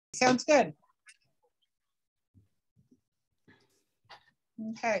Sounds good.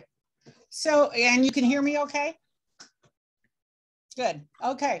 Okay. So, and you can hear me okay? Good.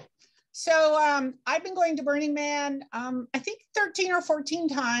 Okay. So I've been going to Burning Man, I think 13 or 14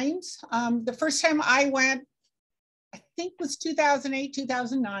 times. The first time I went, I think was 2008,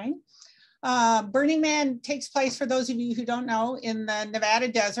 2009. Burning Man takes place, for those of you who don't know, in the Nevada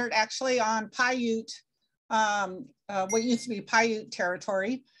desert, actually on Paiute, what used to be Paiute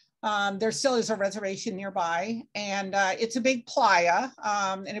territory. There still is a reservation nearby, and it's a big playa,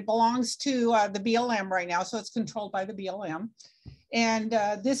 and it belongs to the BLM right now, so it's controlled by the BLM. And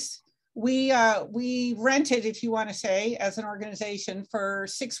we rent it, if you want to say, as an organization for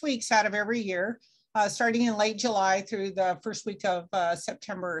 6 weeks out of every year, starting in late July through the first week of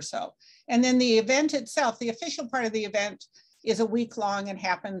September or so. And then the event itself, the official part of the event, is a week long and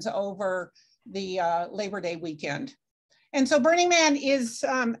happens over the Labor Day weekend. And so Burning Man is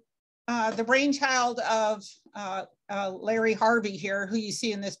the brainchild of Larry Harvey here, who you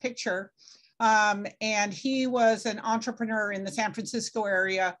see in this picture. And he was an entrepreneur in the San Francisco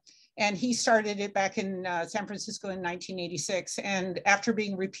area, and he started it back in San Francisco in 1986. And after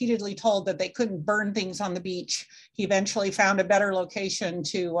being repeatedly told that they couldn't burn things on the beach, he eventually found a better location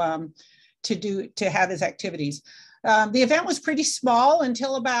to have his activities. The event was pretty small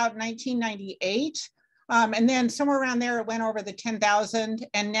until about 1998. And then somewhere around there, it went over the 10,000,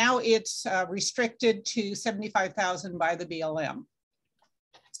 and now it's restricted to 75,000 by the BLM.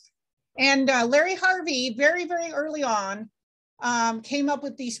 And Larry Harvey, very, very early on, came up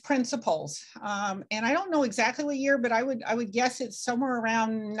with these principles. And I don't know exactly what year, but I would guess it's somewhere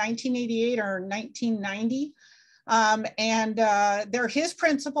around 1988 or 1990. And they're his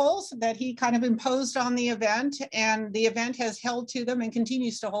principles that he kind of imposed on the event, and the event has held to them and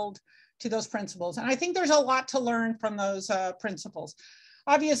continues to hold to those principles. And I think there's a lot to learn from those principles.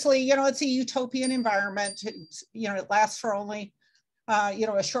 Obviously, you know, it's a utopian environment. You know, it lasts for only you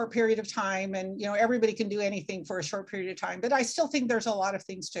know, a short period of time, and you know, everybody can do anything for a short period of time, but I still think there's a lot of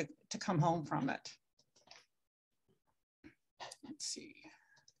things to come home from it. Let's see.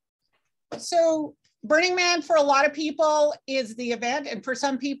 So Burning Man, for a lot of people, is the event, and for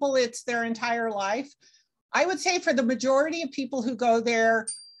some people it's their entire life. I would say for the majority of people who go there,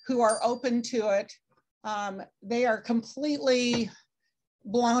 who are open to it, they are completely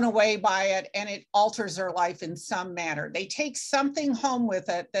blown away by it, and it alters their life in some manner. They take something home with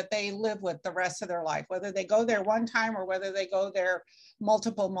it that they live with the rest of their life, whether they go there one time or whether they go there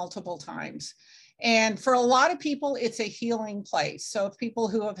multiple times. And for a lot of people, it's a healing place. So if people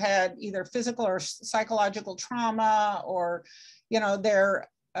who have had either physical or psychological trauma, or, you know, they're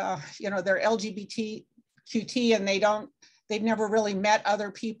LGBTQT, and they've never really met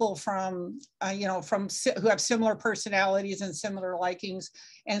other people from who have similar personalities and similar likings.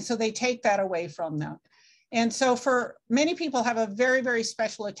 And so they take that away from them. And so for many people have a very, very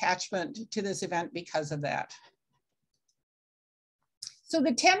special attachment to this event because of that. So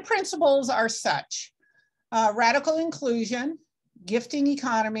the 10 principles are such: radical inclusion, gifting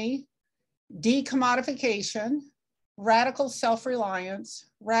economy, decommodification, radical self-reliance,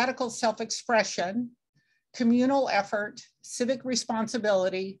 radical self-expression, communal effort, civic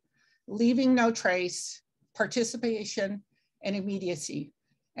responsibility, leaving no trace, participation, and immediacy.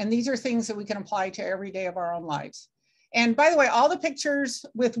 And these are things that we can apply to every day of our own lives. And by the way, all the pictures,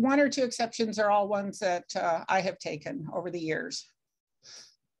 with one or two exceptions, are all ones that I have taken over the years.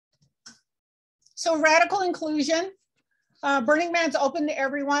 So radical inclusion, Burning Man's open to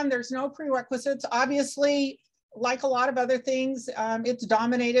everyone. There's no prerequisites. Obviously, like a lot of other things, it's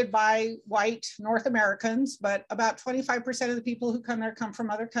dominated by white North Americans, but about 25% of the people who come there come from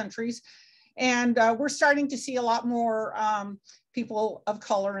other countries. And we're starting to see a lot more people of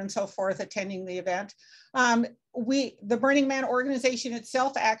color and so forth attending the event. The Burning Man organization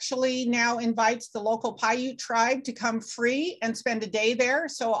itself actually now invites the local Paiute tribe to come free and spend a day there.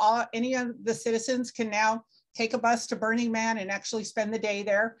 So any of the citizens can now take a bus to Burning Man and actually spend the day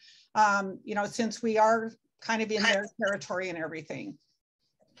there, you know, since we are kind of in their territory and everything.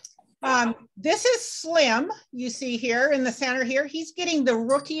 This is Slim, you see here in the center here. He's getting the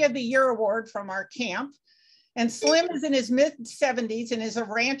Rookie of the Year award from our camp. And Slim is in his mid-70s and is a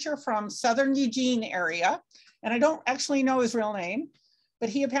rancher from Southern Eugene area. And I don't actually know his real name, but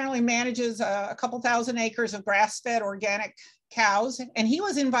he apparently manages a couple thousand acres of grass-fed organic cows. And he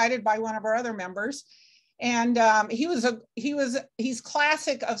was invited by one of our other members. And he's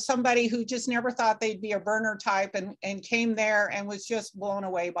classic of somebody who just never thought they'd be a burner type, and came there and was just blown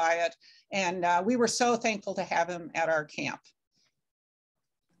away by it. And we were so thankful to have him at our camp.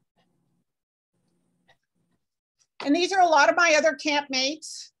 And these are a lot of my other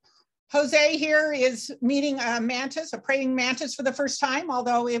campmates. Jose here is meeting a mantis, a praying mantis for the first time,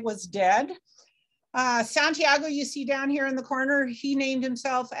 although it was dead. Santiago, you see down here in the corner, he named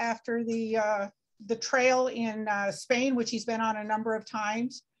himself after the trail in Spain, which he's been on a number of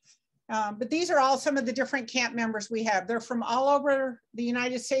times. But these are all some of the different camp members we have. They're from all over the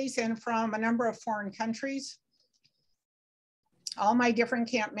United States and from a number of foreign countries. All my different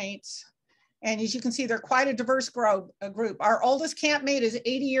campmates. And as you can see, they're quite a diverse group. Our oldest campmate is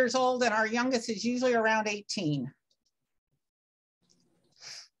 80 years old and our youngest is usually around 18.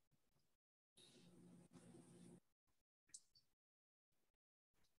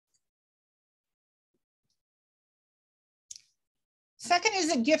 Second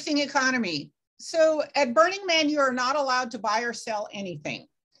is a gifting economy. So at Burning Man, you are not allowed to buy or sell anything.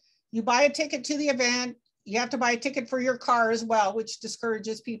 You buy a ticket to the event. You have to buy a ticket for your car as well, which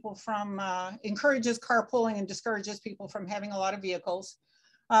discourages people from, encourages carpooling and discourages people from having a lot of vehicles.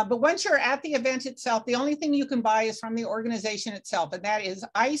 But once you're at the event itself, the only thing you can buy is from the organization itself, and that is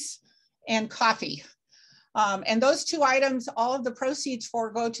ice and coffee. And those two items, all of the proceeds for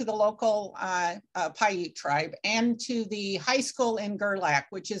go to the local Paiute tribe and to the high school in Gerlach,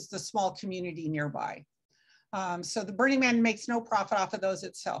 which is the small community nearby. So the Burning Man makes no profit off of those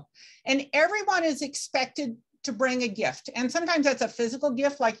itself. And everyone is expected to bring a gift. And sometimes that's a physical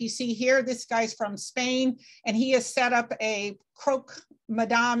gift, like you see here. This guy's from Spain, and he has set up a croque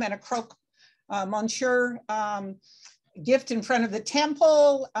madame and a croque monsieur gift in front of the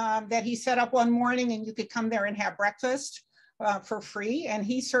temple that he set up one morning, and you could come there and have breakfast for free. And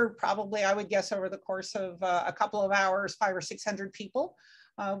he served probably, I would guess, over the course of a couple of hours, 500 or 600 people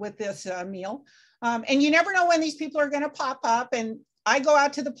with this meal. And you never know when these people are going to pop up. And I go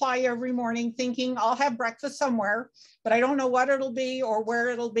out to the playa every morning thinking I'll have breakfast somewhere, but I don't know what it'll be or where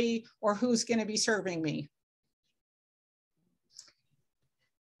it'll be or who's going to be serving me.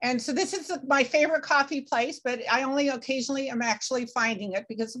 And so this is my favorite coffee place, but I only occasionally am actually finding it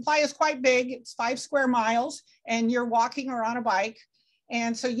because the playa is quite big. It's 5 square miles and you're walking or on a bike.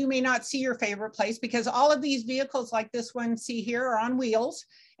 And so you may not see your favorite place because all of these vehicles like this one see here are on wheels.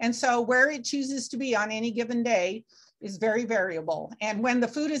 And so where it chooses to be on any given day is very variable. And when the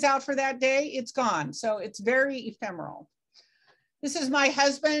food is out for that day, it's gone. So it's very ephemeral. This is my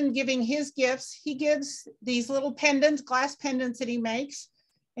husband giving his gifts. He gives these little pendants, glass pendants that he makes.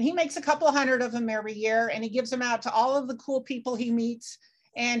 And he makes a couple hundred of them every year. And he gives them out to all of the cool people he meets.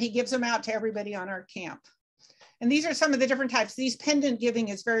 And he gives them out to everybody on our camp. And these are some of the different types. These pendant giving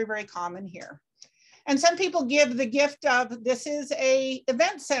is very, very common here. And some people give the gift of, this is a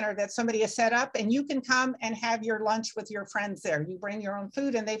event center that somebody has set up and you can come and have your lunch with your friends there. You bring your own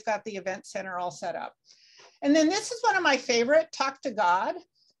food and they've got the event center all set up. And then this is one of my favorite, Talk to God.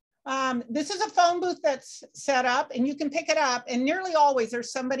 This is a phone booth that's set up and you can pick it up and nearly always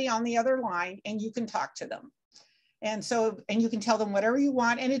there's somebody on the other line and you can talk to them. And so, and you can tell them whatever you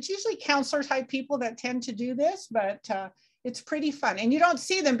want. And it's usually counselor type people that tend to do this, but it's pretty fun. And you don't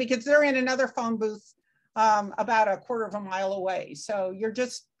see them because they're in another phone booth about a quarter of a mile away. So you're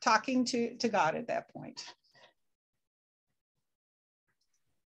just talking to God at that point.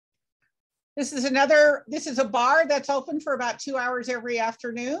 This is a bar that's open for about 2 hours every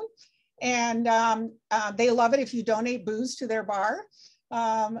afternoon. And they love it if you donate booze to their bar.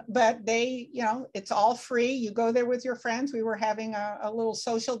 But they, you know, it's all free. You go there with your friends. We were having a little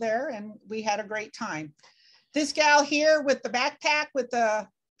social there and we had a great time. This gal here with the backpack with the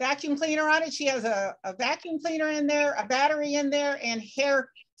vacuum cleaner on it, she has a vacuum cleaner in there, a battery in there, and hair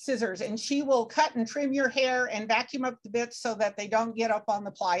scissors. And she will cut and trim your hair and vacuum up the bits so that they don't get up on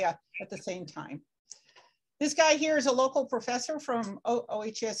the playa at the same time. This guy here is a local professor from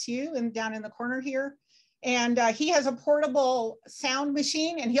OHSU and down in the corner here. And he has a portable sound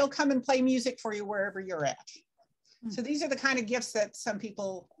machine and he'll come and play music for you wherever you're at. So these are the kind of gifts that some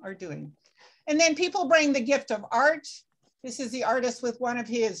people are doing. And then people bring the gift of art. This is the artist with one of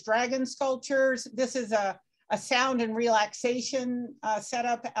his dragon sculptures. This is a sound and relaxation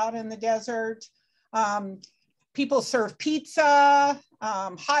setup out in the desert. People serve pizza,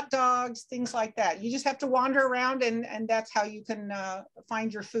 hot dogs, things like that. You just have to wander around and that's how you can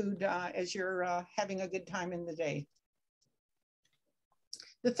find your food as you're having a good time in the day.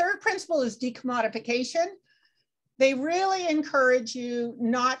 The third principle is decommodification. They really encourage you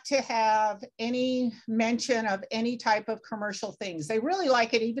not to have any mention of any type of commercial things. They really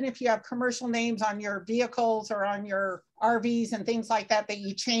like it, even if you have commercial names on your vehicles or on your RVs and things like that, that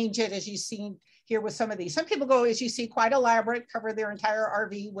you change it, as you see here with some of these. Some people go, as you see, quite elaborate, cover their entire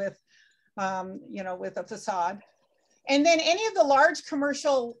RV with, you know, with a facade. And then any of the large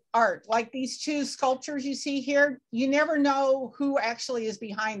commercial art, like these two sculptures you see here, you never know who actually is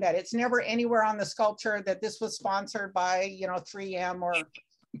behind that. It's never anywhere on the sculpture that this was sponsored by, 3M or,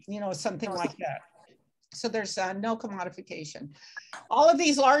 something like that. So there's no commodification. All of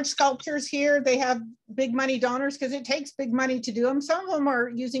these large sculptures here, they have big money donors because it takes big money to do them. Some of them are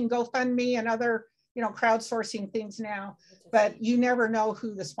using GoFundMe and other, crowdsourcing things now, but you never know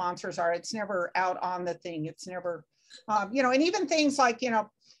who the sponsors are. It's never out on the thing. It's never, and even things like,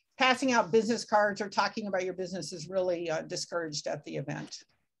 passing out business cards or talking about your business is really discouraged at the event.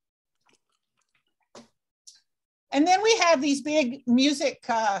 And then we have these big music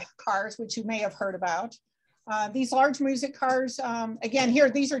cars, which you may have heard about. These large music cars, again, here,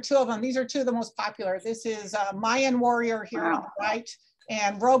 these are two of them. These are two of the most popular. This is Mayan Warrior here on the right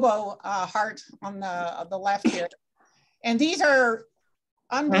and Robo Heart on the left here. And these are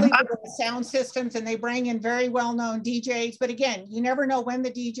unbelievable sound systems, and they bring in very well-known DJs. But again, you never know when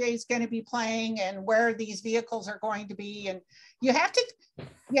the DJ is going to be playing and where these vehicles are going to be. And you have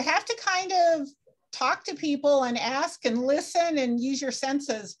to kind of talk to people and ask and listen and use your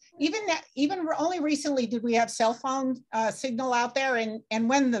senses. Even only recently did we have cell phone signal out there, and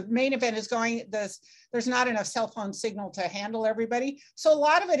when the main event is going, there's not enough cell phone signal to handle everybody. So a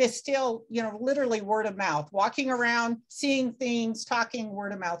lot of it is still, literally word of mouth, walking around, seeing things, talking,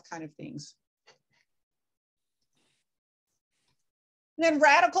 word of mouth kind of things. And then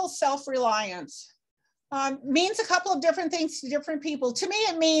radical self-reliance. Means a couple of different things to different people. To me,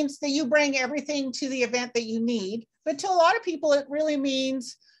 it means that you bring everything to the event that you need. But to a lot of people, it really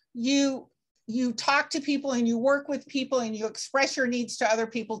means you talk to people and you work with people and you express your needs to other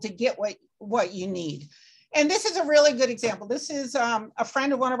people to get what you need. And this is a really good example. This is a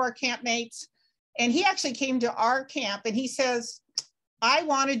friend of one of our campmates, and he actually came to our camp and he says, I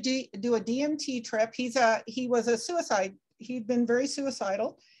want to do a DMT trip. He was a suicide. He'd been very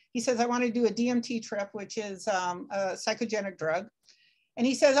suicidal. He says, I want to do a DMT trip, which is a psychogenic drug. And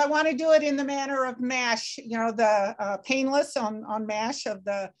he says, I want to do it in the manner of MASH, the painless on MASH of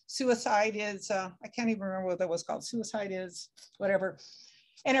the suicide is, I can't even remember what that was called. Suicide is whatever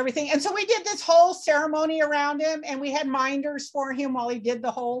and everything. And so we did this whole ceremony around him, and we had minders for him while he did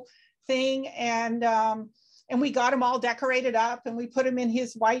the whole thing. And we got him all decorated up, and we put him in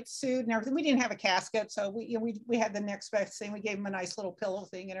his white suit and everything. We didn't have a casket, so we had the next best thing. We gave him a nice little pillow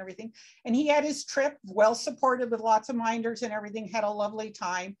thing and everything. And he had his trip well supported with lots of minders and everything, had a lovely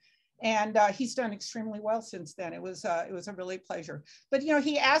time. And he's done extremely well since then. It was a really pleasure. But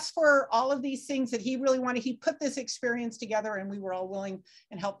he asked for all of these things that he really wanted. He put this experience together, and we were all willing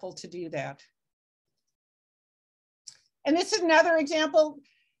and helpful to do that. And this is another example.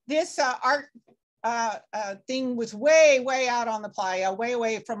 This art thing was way out on the playa, way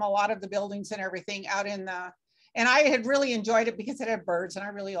away from a lot of the buildings and everything out in the, and I had really enjoyed it because it had birds, and I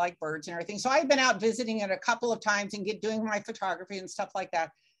really like birds and everything. So I had been out visiting it a couple of times and doing my photography and stuff like that.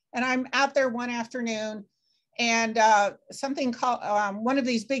 And I'm out there one afternoon, and something called, one of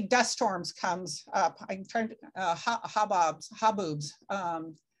these big dust storms comes up. I'm trying to, haboobs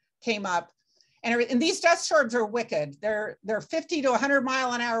came up. And these dust storms are wicked. They're 50 to 100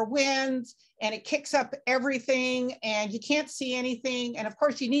 mile an hour winds, and it kicks up everything, and you can't see anything. And of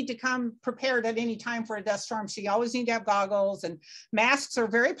course, you need to come prepared at any time for a dust storm. So you always need to have goggles, and masks are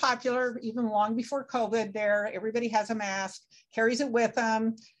very popular, even long before COVID there. Everybody has a mask, carries it with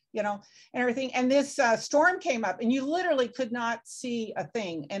them, and everything. And this storm came up, and you literally could not see a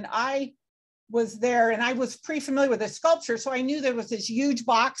thing. And I was there, and I was pretty familiar with the sculpture, so I knew there was this huge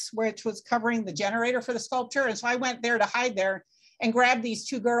box which was covering the generator for the sculpture. And so I went there to hide there and grabbed these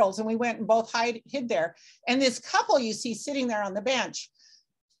two girls, and we went and both hid there. And this couple you see sitting there on the bench,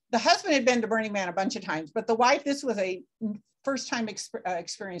 the husband had been to Burning Man a bunch of times, but the wife, this was a first-time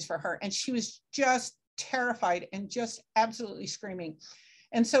experience for her, and she was just terrified and just absolutely screaming.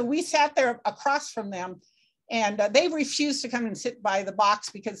 And so we sat there across from them, and they refused to come and sit by the box,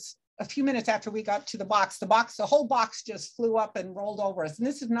 because a few minutes after we got to the whole box just flew up and rolled over us. And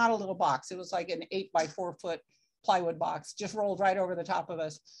this is not a little box. It was like an 8 by 4 foot plywood box, just rolled right over the top of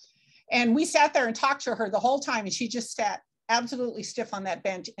us. And we sat there and talked to her the whole time, and she just sat absolutely stiff on that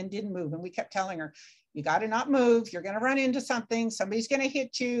bench and didn't move. And we kept telling her, you got to not move. You're going to run into something. Somebody's going to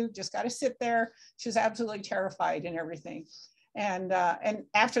hit you. Just got to sit there. She was absolutely terrified and everything. And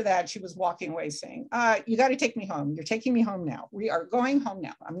after that, she was walking away saying, you got to take me home. You're taking me home now. We are going home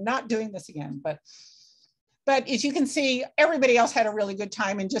now. I'm not doing this again. But as you can see, everybody else had a really good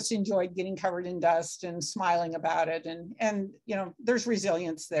time and just enjoyed getting covered in dust and smiling about it. And there's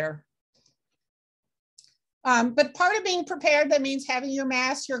resilience there. But part of being prepared, that means having your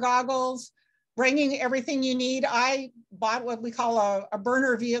mask, your goggles, bringing everything you need. I bought what we call a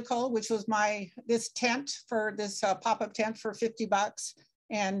burner vehicle, which was this tent for this pop-up tent for $50.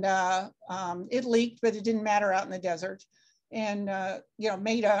 And it leaked, but it didn't matter out in the desert. And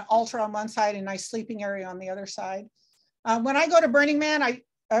made an altar on one side and a nice sleeping area on the other side. When I go to Burning Man,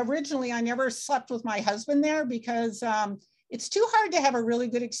 originally I never slept with my husband there because it's too hard to have a really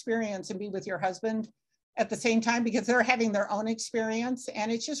good experience and be with your husband at the same time because they're having their own experience,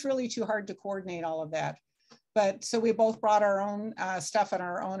 and it's just really too hard to coordinate all of that. But so we both brought our own stuff and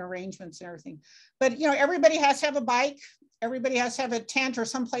our own arrangements and everything. But everybody has to have a bike. Everybody has to have a tent or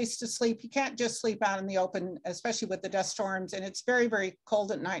some place to sleep. You can't just sleep out in the open, especially with the dust storms. And it's very, very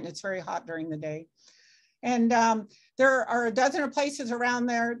cold at night and it's very hot during the day. And there are a dozen of places around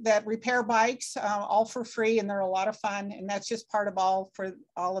there that repair bikes, all for free, and they're a lot of fun. And that's just part of all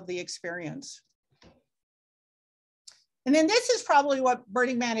of the experience. And then this is probably what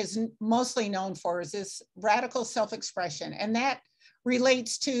Burning Man is mostly known for, is this radical self-expression. And that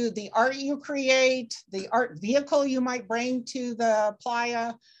relates to the art you create, the art vehicle you might bring to the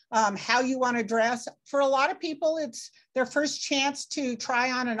playa, how you want to dress. For a lot of people, it's their first chance to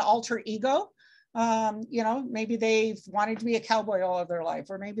try on an alter ego. Maybe they've wanted to be a cowboy all of their life,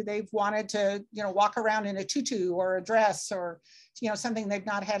 or maybe they've wanted to, walk around in a tutu or a dress, or, something they've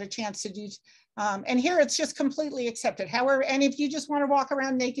not had a chance to do. And here it's just completely accepted. However, and if you just want to walk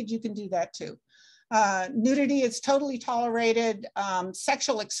around naked, you can do that too. Nudity is totally tolerated.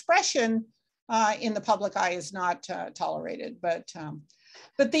 Sexual expression in the public eye is not tolerated, but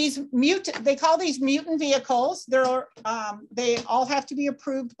they call these mutant vehicles. They all have to be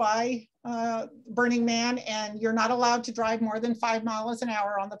approved by Burning Man, and you're not allowed to drive more than 5 miles an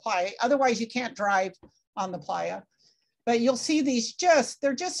hour on the playa. Otherwise, you can't drive on the playa. But you'll see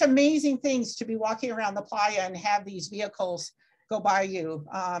they're just amazing things to be walking around the playa and have these vehicles go by you.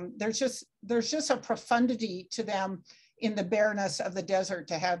 There's just a profundity to them in the bareness of the desert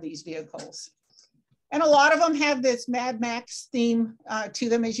to have these vehicles. And a lot of them have this Mad Max theme to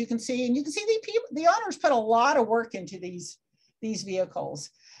them, as you can see. And you can see the owners put a lot of work into these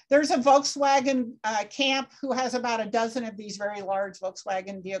vehicles. There's a Volkswagen camp who has about a dozen of these very large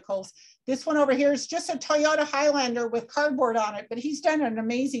Volkswagen vehicles. This one over here is just a Toyota Highlander with cardboard on it, but he's done an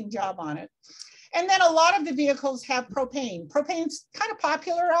amazing job on it. And then a lot of the vehicles have propane. Propane's kind of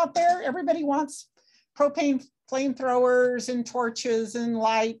popular out there. Everybody wants propane flamethrowers and torches and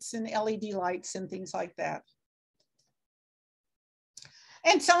lights and LED lights and things like that.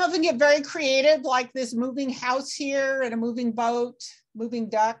 And some of them get very creative, like this moving house here and a moving boat, moving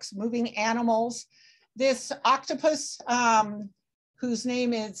ducks, moving animals. This octopus, whose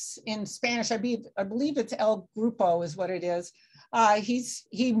name is in Spanish, I believe it's El Grupo is what it is.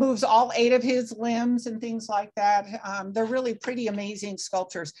 He moves all 8 of his limbs and things like that. They're really pretty amazing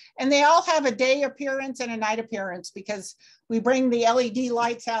sculptures. And they all have a day appearance and a night appearance because we bring the LED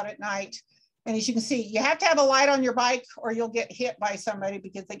lights out at night. And as you can see, you have to have a light on your bike or you'll get hit by somebody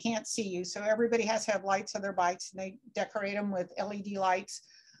because they can't see you. So everybody has to have lights on their bikes, and they decorate them with LED lights.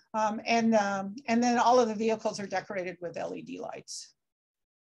 And then all of the vehicles are decorated with LED lights.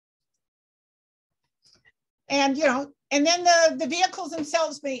 And, and then the vehicles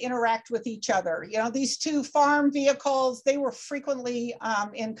themselves may interact with each other. These 2 farm vehicles, they were frequently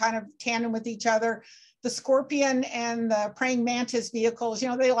in kind of tandem with each other. The scorpion and the praying mantis vehicles,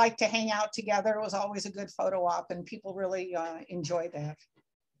 they like to hang out together. It was always a good photo op, and people really enjoy that.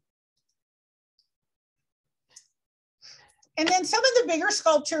 And then some of the bigger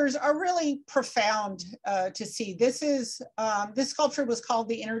sculptures are really profound to see. This sculpture was called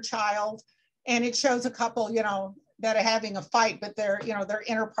The Inner Child, and it shows a couple, that are having a fight, but their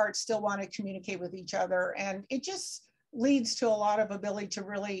inner parts still want to communicate with each other. And it just leads to a lot of ability to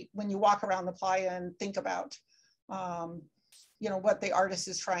really, when you walk around the playa and think about, what the artist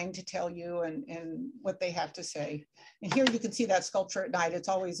is trying to tell you and what they have to say. And here you can see that sculpture at night. It's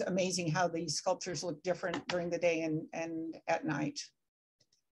always amazing how these sculptures look different during the day and at night.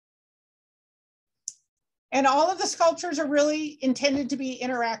 And all of the sculptures are really intended to be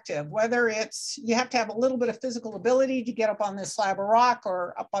interactive, whether it's, you have to have a little bit of physical ability to get up on this slab of rock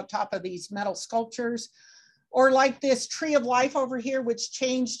or up on top of these metal sculptures, or like this tree of life over here, which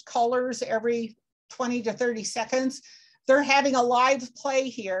changed colors every 20 to 30 seconds. They're having a live play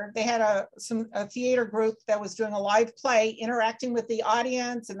here. They had a theater group that was doing a live play, interacting with the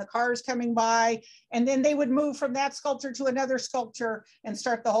audience and the cars coming by. And then they would move from that sculpture to another sculpture and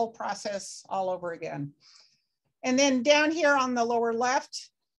start the whole process all over again. And then down here on the lower left,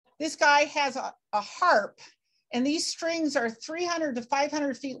 this guy has a harp, And these strings are 300 to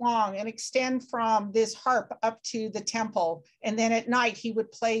 500 feet long and extend from this harp up to the temple. And then at night, he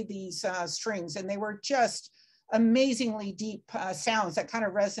would play these strings, and they were just amazingly deep sounds that kind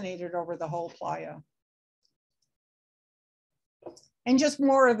of resonated over the whole playa. And just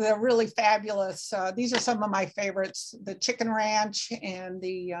more of the really fabulous, these are some of my favorites, the Chicken Ranch and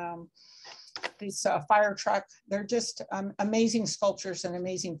the this fire truck. They're just amazing sculptures and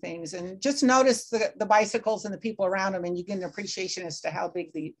amazing things. And just notice the bicycles and the people around them, and you get an appreciation as to how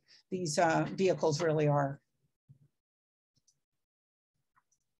big these vehicles really are.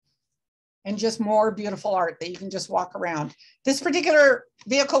 And just more beautiful art that you can just walk around. This particular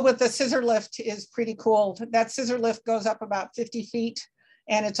vehicle with the scissor lift is pretty cool. That scissor lift goes up about 50 feet,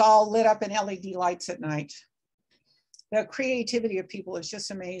 and it's all lit up in LED lights at night. The creativity of people is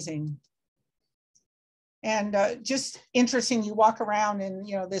just amazing. And just interesting, you walk around and,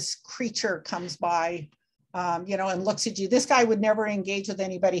 you know, this creature comes by, you know, and looks at you. This guy would never engage with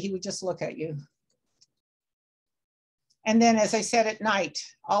anybody. He would just look at you. And then, as I said, at night,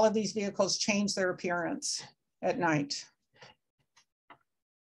 all of these vehicles change their appearance at night.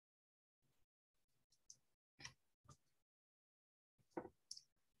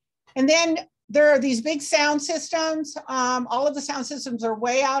 And then there are these big sound systems. All of the sound systems are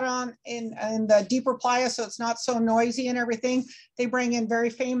way out in the deeper playa, so it's not so noisy and everything. They bring in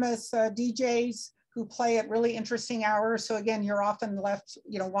very famous DJs who play at really interesting hours. So again, you're often left,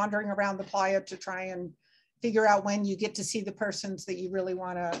 you know, wandering around the playa to try and figure out when you get to see the persons that you really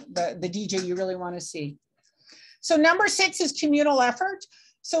want to, the DJ you really want to see. So number 6 is communal effort.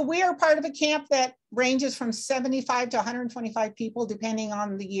 So we are part of a camp that ranges from 75 to 125 people, depending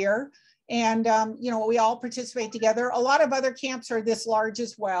on the year. And, you know, we all participate together. A lot of other camps are this large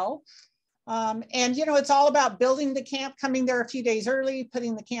as well. And, you know, it's all about building the camp, coming there a few days early,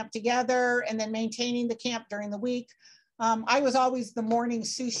 putting the camp together, and then maintaining the camp during the week. I was always the morning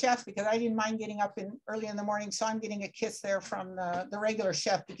sous chef because I didn't mind getting up early in the morning. So I'm getting a kiss there from the regular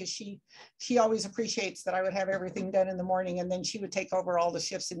chef, because she always appreciates that I would have everything done in the morning, and then she would take over all the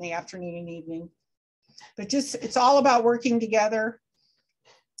shifts in the afternoon and evening. But just, it's all about working together,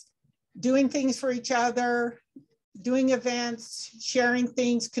 doing things for each other, doing events, sharing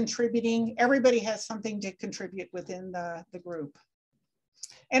things, contributing. Everybody has something to contribute within the group.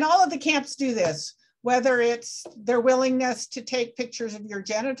 And all of the camps do this, whether it's their willingness to take pictures of your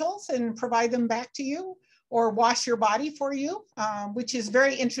genitals and provide them back to you, or wash your body for you, which is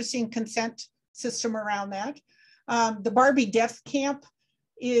very interesting consent system around that. The Barbie Death Camp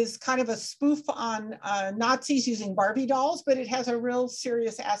is kind of a spoof on Nazis using Barbie dolls, but it has a real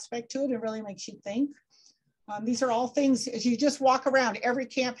serious aspect to it. It really makes you think. These are all things, as you just walk around, every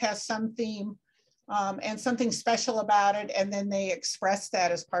camp has some theme and something special about it, and then they express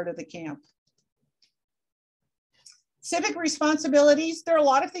that as part of the camp. Civic responsibilities. There are a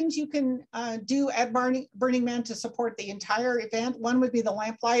lot of things you can do at Burning Man to support the entire event. One would be the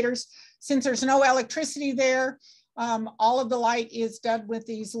lamp-lighters. Since there's no electricity there, all of the light is done with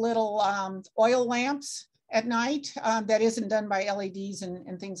these little oil lamps at night. That isn't done by LEDs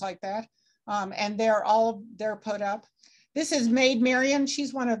and things like that. And they're put up. This is Maid Marion.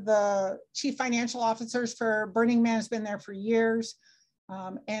 She's one of the chief financial officers for Burning Man, has been there for years.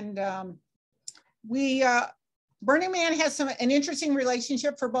 Burning Man has an interesting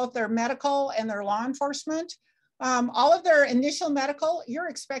relationship for both their medical and their law enforcement. All of their initial medical, you're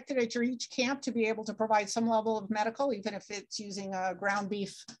expected at each camp to be able to provide some level of medical, even if it's using ground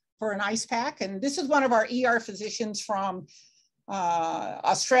beef for an ice pack. And this is one of our ER physicians from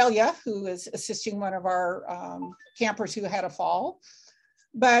Australia, who is assisting one of our campers who had a fall.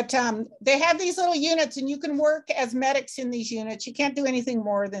 But they have these little units, and you can work as medics in these units. You can't do anything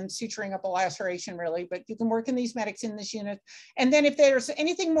more than suturing up a laceration, really, but you can work in these medics in this unit. And then if there's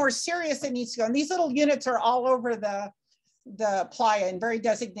anything more serious that needs to go, and these little units are all over the playa in very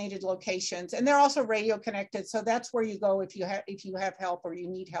designated locations, and they're also radio connected. So that's where you go if you have help or you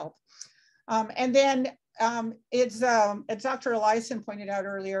need help. And then as Dr. Eliason pointed out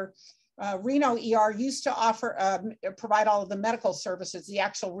earlier, Reno ER used to offer, provide all of the medical services, the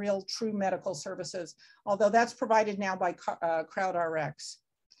actual real true medical services, although that's provided now by CrowdRx.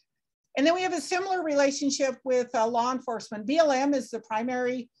 And then we have a similar relationship with law enforcement. BLM is the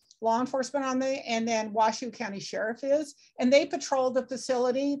primary law enforcement on the, and then Washoe County Sheriff is, and they patrol the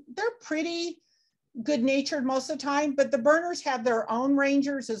facility. They're pretty good natured most of the time, but the burners have their own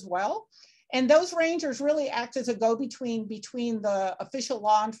rangers as well. And those rangers really act as a go-between between the official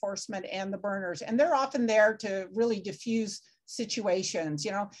law enforcement and the burners. And they're often there to really diffuse situations.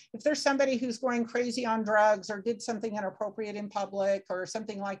 You know, if there's somebody who's going crazy on drugs or did something inappropriate in public or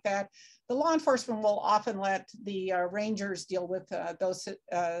something like that, the law enforcement will often let the rangers deal with those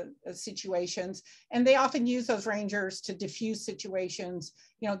situations. And they often use those rangers to diffuse situations,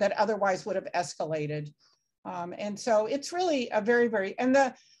 you know, that otherwise would have escalated. And so it's really a very, and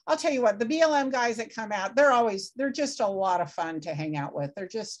I'll tell you what, the BLM guys that come out, they're just a lot of fun to hang out with. They're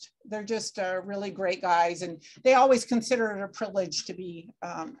just really great guys. And they always consider it a privilege to be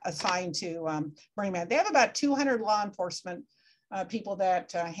assigned to Burning Man. They have about 200 law enforcement people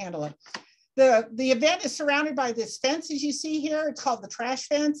that handle it. The event is surrounded by this fence, as you see here. It's called the trash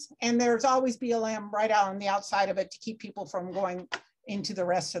fence. And there's always BLM right out on the outside of it to keep people from going into the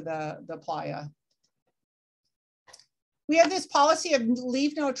rest of the playa. We have this policy of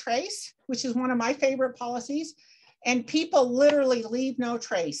leave no trace, which is one of my favorite policies. And people literally leave no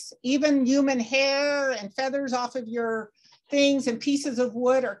trace. Even human hair and feathers off of your things and pieces of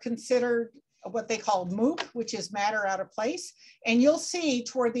wood are considered what they call moop, which is matter out of place. And you'll see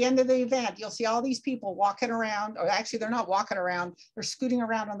toward the end of the event, you'll see all these people walking around, or actually they're not walking around, they're scooting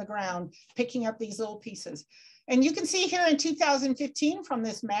around on the ground, picking up these little pieces. And you can see here in 2015 from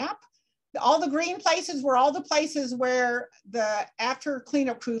this map, all the green places were all the places where the after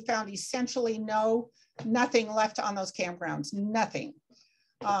cleanup crew found essentially nothing left on those campgrounds, nothing.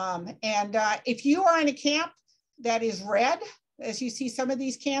 If you are in a camp that is red, as you see some of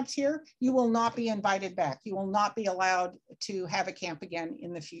these camps here, you will not be invited back. You will not be allowed to have a camp again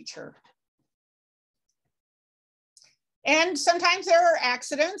in the future. And sometimes there are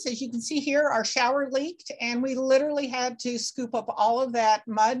accidents. As you can see here, our shower leaked and we literally had to scoop up all of that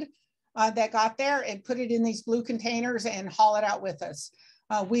mud that got there and put it in these blue containers and haul it out with us.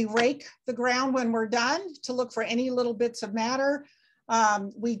 We rake the ground when we're done to look for any little bits of matter.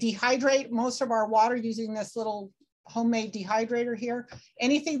 We dehydrate most of our water using this little homemade dehydrator here.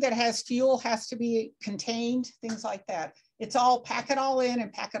 Anything that has fuel has to be contained, things like that. It's all pack it all in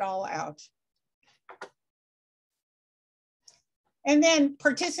and pack it all out. And then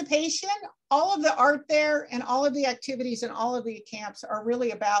participation, all of the art there and all of the activities and all of the camps are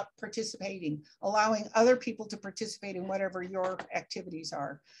really about participating, allowing other people to participate in whatever your activities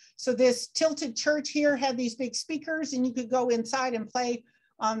are. So this tilted church here had these big speakers and you could go inside and play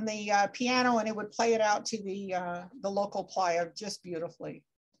on the piano and it would play it out to the local playa just beautifully.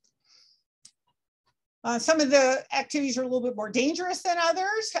 Some of the activities are a little bit more dangerous than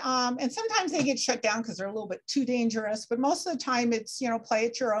others. And sometimes they get shut down because they're a little bit too dangerous, but most of the time it's, you know, play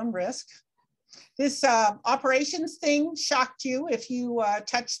at your own risk. This operations thing shocked you if you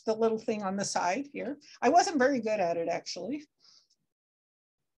touched the little thing on the side here. I wasn't very good at it actually.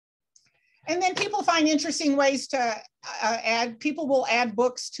 And then people find interesting ways to people will add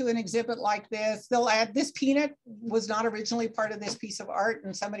books to an exhibit like this. They'll add, this peanut was not originally part of this piece of art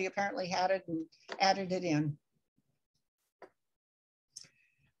and somebody apparently had it and added it in.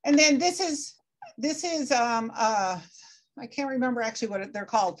 And then this is I can't remember actually what they're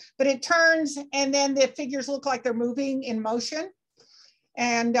called, but it turns and then the figures look like they're moving in motion.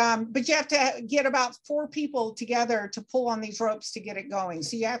 And, but you have to get about 4 people together to pull on these ropes to get it going.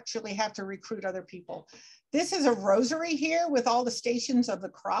 So you actually have to recruit other people. This is a rosary here with all the stations of the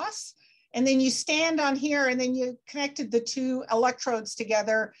cross. And then you stand on here and then you connected the 2 electrodes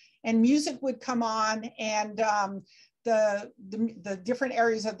together and music would come on and the different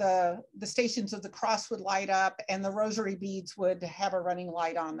areas of the stations of the cross would light up and the rosary beads would have a running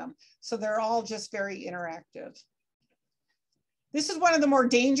light on them. So they're all just very interactive. This is one of the more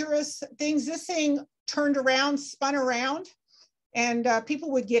dangerous things. This thing turned around, spun around, and people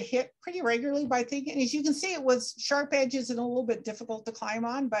would get hit pretty regularly by thinking. As you can see, it was sharp edges and a little bit difficult to climb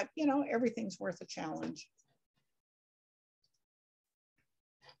on, but you know, everything's worth a challenge.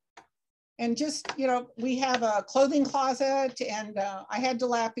 And just, you know, we have a clothing closet and I had to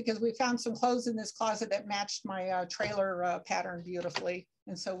laugh because we found some clothes in this closet that matched my trailer pattern beautifully.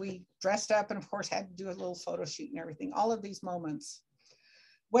 And so we dressed up and of course had to do a little photo shoot and everything, all of these moments.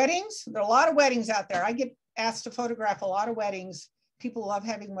 Weddings, there are a lot of weddings out there. I get asked to photograph a lot of weddings. People love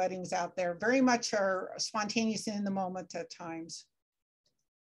having weddings out there, very much are spontaneous in the moment at times.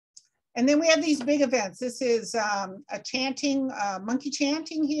 And then we have these big events. This is a chanting, monkey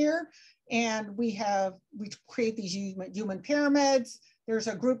chanting here. And we create these human pyramids. There's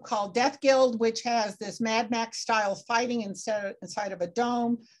a group called Death Guild, which has this Mad Max style fighting inside of a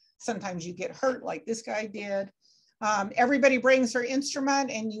dome. Sometimes you get hurt like this guy did. Everybody brings their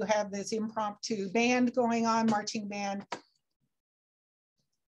instrument and you have this impromptu band going on, marching band.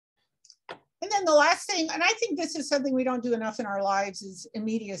 And then the last thing, and I think this is something we don't do enough in our lives, is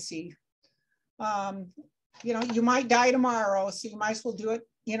immediacy. You know, you might die tomorrow, so you might as well do it,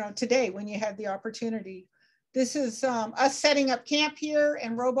 you know, today when you have the opportunity. This is us setting up camp here,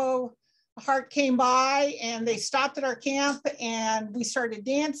 and Robo Heart came by and they stopped at our camp and we started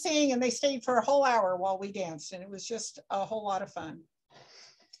dancing, and they stayed for a whole hour while we danced, and it was just a whole lot of fun.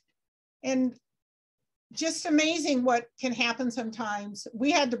 And just amazing what can happen sometimes.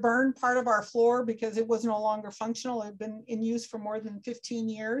 We had to burn part of our floor because it was no longer functional. It had been in use for more than 15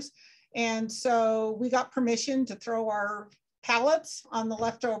 years. And so we got permission to throw our pallets on the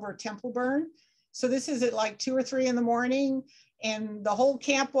leftover temple burn. So this is at like 2 or 3 in the morning, and the whole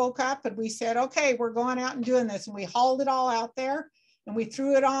camp woke up and we said, okay, we're going out and doing this. And we hauled it all out there and we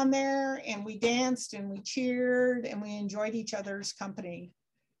threw it on there and we danced and we cheered and we enjoyed each other's company.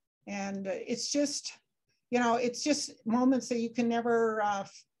 And it's just, you know, it's just moments that you can never,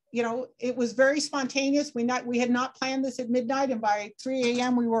 you know, it was very spontaneous. We had not planned this at midnight, and by 3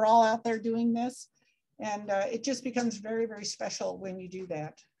 a.m. we were all out there doing this. And it just becomes very, very special when you do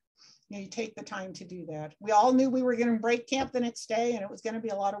that. You know, you take the time to do that. We all knew we were going to break camp the next day and it was going to be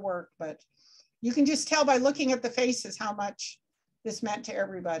a lot of work, but you can just tell by looking at the faces how much this meant to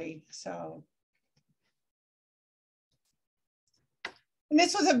everybody. So. And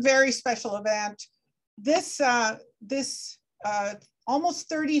this was a very special event. This almost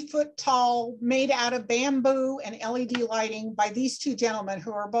 30-foot tall, made out of bamboo and LED lighting by these two gentlemen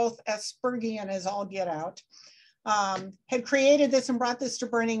who are both Aspergian as all get out, had created this and brought this to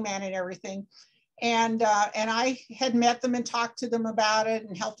Burning Man and everything. And I had met them and talked to them about it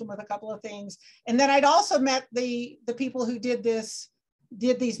and helped them with a couple of things. And then I'd also met the people who did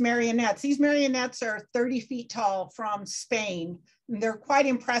these marionettes. These marionettes are 30 feet tall from Spain. And they're quite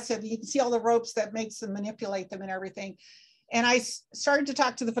impressive. You can see all the ropes that makes them manipulate them and everything. And I started to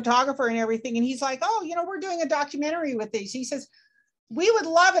talk to the photographer and everything. And he's like, oh, you know, we're doing a documentary with these. He says, we would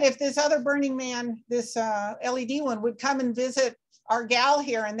love it if this other Burning Man, this LED one, would come and visit our gal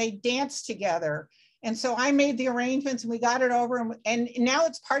here and they dance together. And so I made the arrangements and we got it over, and now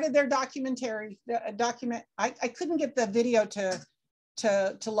it's part of their documentary. I couldn't get the video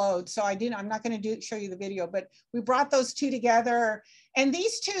to load, so I'm not going to show you the video, but we brought those two together. And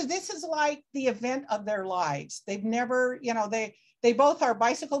these two, this is like the event of their lives. They've never, you know, they both are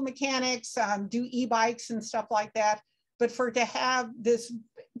bicycle mechanics, do e-bikes and stuff like that. But to have this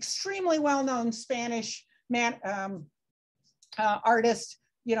extremely well-known Spanish artist,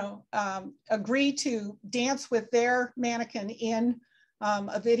 you know, agree to dance with their mannequin in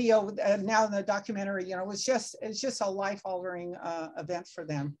a video now in the documentary, you know, it's just a life-altering event for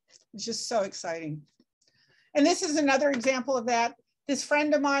them. It's just so exciting. And this is another example of that. This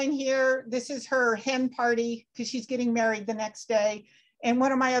friend of mine here, this is her hen party because she's getting married the next day. And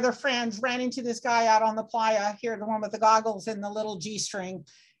one of my other friends ran into this guy out on the playa here, the one with the goggles and the little G-string,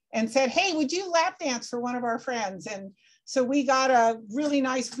 and said, hey, would you lap dance for one of our friends? And so we got a really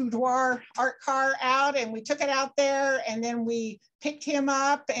nice boudoir art car out and we took it out there, and then we picked him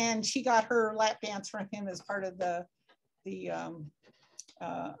up and she got her lap dance from him as part of the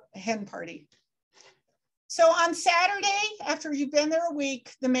hen party. So on Saturday, after you've been there a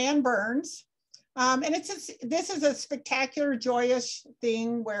week, the man burns. And this is a spectacular, joyous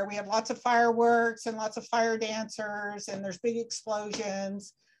thing where we have lots of fireworks and lots of fire dancers, and there's big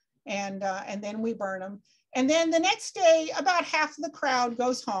explosions, and then we burn them. And then the next day, about half of the crowd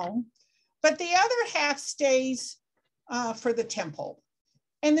goes home, but the other half stays for the temple.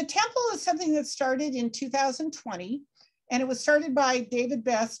 And the temple is something that started in 2020, and it was started by David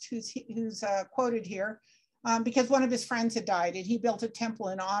Best, who's quoted here, because one of his friends had died, and he built a temple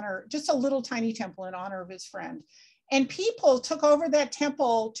in honor, just a little tiny temple in honor of his friend. And people took over that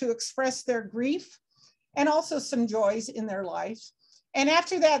temple to express their grief and also some joys in their life. And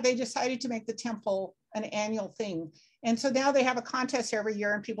after that, they decided to make the temple an annual thing. And so now they have a contest every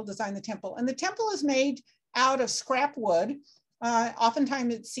year and people design the temple. And the temple is made out of scrap wood.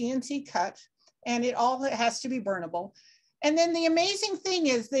 Oftentimes it's CNC cut, and it all has to be burnable. And then the amazing thing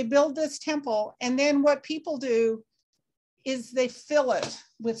is they build this temple, and then what people do is they fill it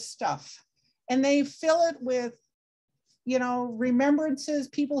with stuff. And they fill it with, you know, remembrances,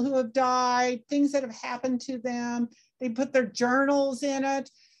 people who have died, things that have happened to them. They put their journals in it.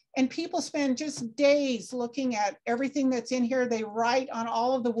 And people spend just days looking at everything that's in here. They write on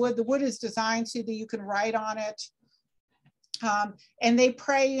all of the wood. The wood is designed so that you can write on it. And they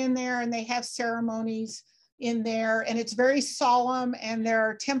pray in there, and they have ceremonies in there, and it's very solemn. And there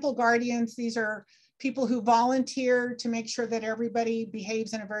are temple guardians. These are people who volunteer to make sure that everybody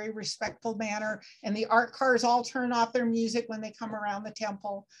behaves in a very respectful manner. And the art cars all turn off their music when they come around the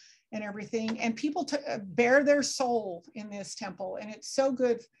temple and everything. And people bear their soul in this temple. And it's so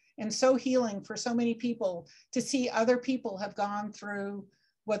good and so healing for so many people to see other people have gone through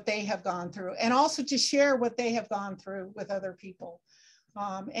what they have gone through, and also to share what they have gone through with other people.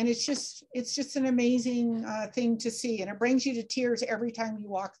 And it's just an amazing thing to see. And it brings you to tears every time you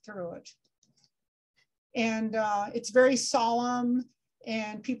walk through it. And it's very solemn,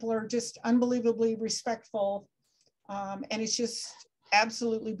 and people are just unbelievably respectful. And it's just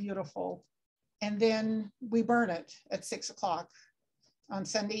absolutely beautiful. And then we burn it at 6 o'clock on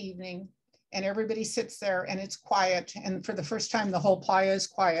Sunday evening, and everybody sits there and it's quiet. And for the first time, the whole playa is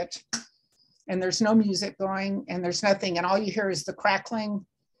quiet, and there's no music going, and there's nothing. And all you hear is the crackling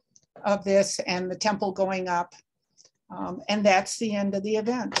of this and the temple going up. And that's the end of the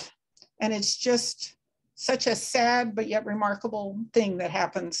event. And it's just such a sad but yet remarkable thing that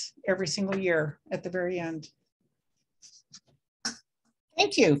happens every single year at the very end.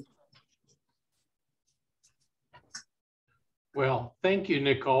 Thank you. Well, thank you,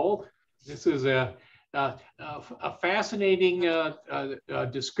 Nicole. This is a fascinating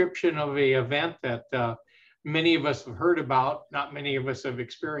description of an event that many of us have heard about, not many of us have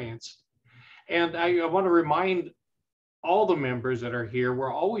experienced. And I want to remind all the members that are here,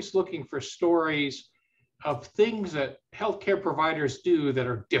 we're always looking for stories of things that healthcare providers do that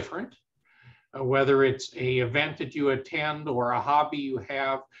are different, whether it's an event that you attend or a hobby you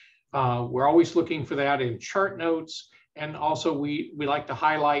have. We're always looking for that in chart notes. And also we like to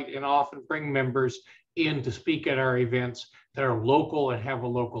highlight and often bring members in to speak at our events that are local and have a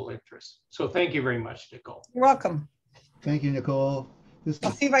local interest. So thank you very much, Nicole. You're welcome. Thank you, Nicole.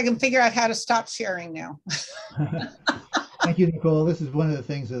 I'll see if I can figure out how to stop sharing now. Thank you, Nicole. This is one of the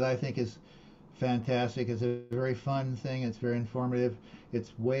things that I think is fantastic. It's a very fun thing. It's very informative.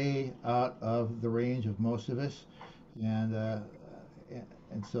 It's way out of the range of most of us, and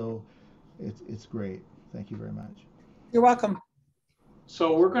so it's great. Thank you very much. You're welcome.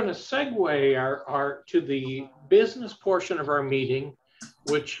 So we're going to segue our to the business portion of our meeting,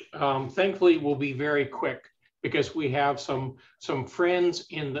 which thankfully will be very quick because we have some friends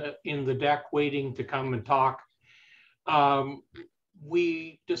in the deck waiting to come and talk.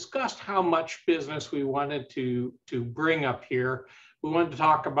 We discussed how much business we wanted to bring up here. We wanted to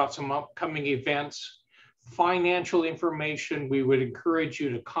talk about some upcoming events, financial information. We would encourage you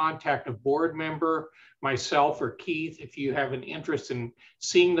to contact a board member, myself or Keith, if you have an interest in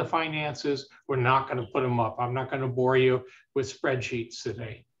seeing the finances. We're not going to put them up. I'm not going to bore you with spreadsheets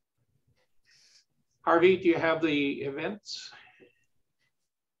today. Harvey, do you have the events?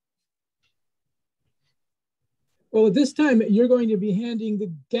 Well, this time you're going to be handing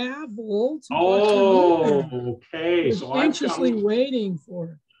the gavel to Oh, okay. So I'm anxiously waiting for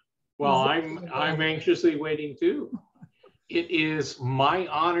it. Well, I'm anxiously waiting too. It is my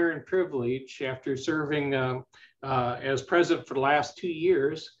honor and privilege, after serving as president for the last 2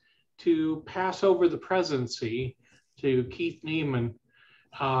 years, to pass over the presidency to Keith Neiman.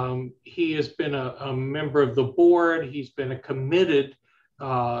 He has been a member of the board. He's been a committed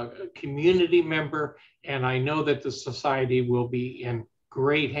community member, and I know that the society will be in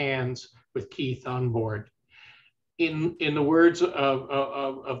great hands with Keith on board. In the words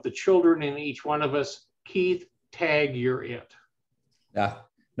of the children in each one of us, Keith, tag, you're it.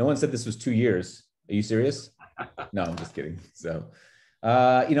 No one said this was 2 years. Are you serious? No, I'm just kidding. So,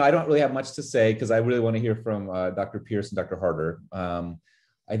 I don't really have much to say because I really want to hear from Dr. Pierce and Dr. Harder.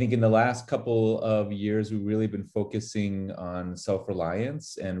 I think in the last couple of years, we've really been focusing on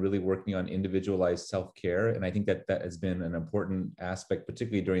self-reliance and really working on individualized self-care. And I think that has been an important aspect,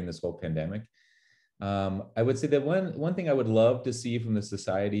 particularly during this whole pandemic. I would say that one thing I would love to see from the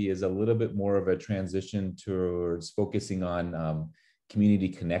society is a little bit more of a transition towards focusing on community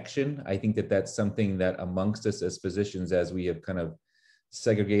connection. I think that that's something that amongst us as physicians, as we have kind of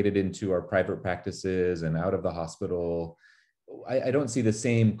segregated into our private practices and out of the hospital, I don't see the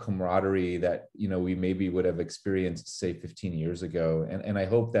same camaraderie that, we maybe would have experienced, say, 15 years ago. And I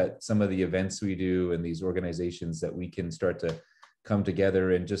hope that some of the events we do and these organizations that we can start to come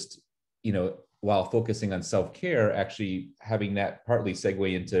together and just, while focusing on self-care, actually having that partly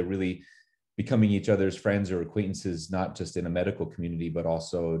segue into really becoming each other's friends or acquaintances, not just in a medical community, but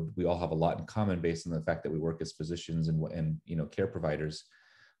also we all have a lot in common based on the fact that we work as physicians and care providers.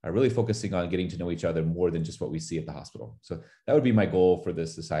 Are really focusing on getting to know each other more than just what we see at the hospital. So that would be my goal for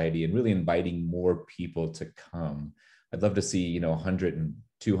this society, and really inviting more people to come. I'd love to see, 100 and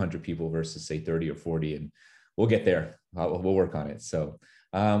 200 people versus say 30 or 40, and we'll get there. We'll work on it. So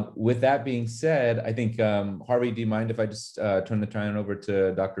with that being said, I think, Harvey, do you mind if I just turn the time over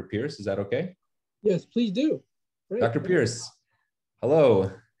to Dr. Pierce? Is that okay? Yes, please do. Great. Dr. Pierce, hello.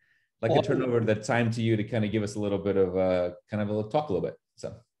 I'd like to turn over the time to you to kind of give us a little bit of talk a little bit.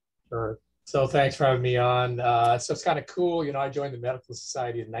 So. Sure. So thanks for having me on. So it's kind of cool. I joined the Medical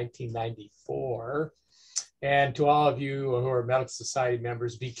Society in 1994. And to all of you who are medical society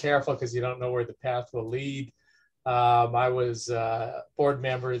members, be careful because you don't know where the path will lead. I was a board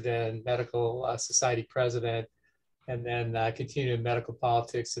member, then medical society president, and then continued in medical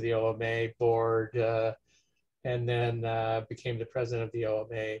politics to the OMA board, and then became the president of the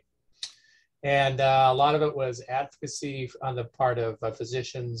OMA. And a lot of it was advocacy on the part of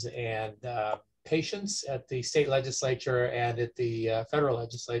physicians and patients at the state legislature and at the federal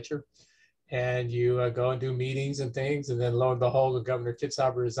legislature. And you go and do meetings and things. And then lo and behold, Governor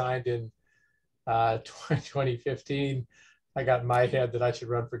Kitzhaber resigned in 2015. I got in my head that I should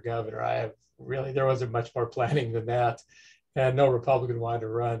run for governor. There wasn't much more planning than that. And no Republican wanted to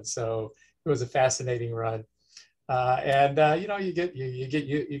run. So it was a fascinating run. You know, you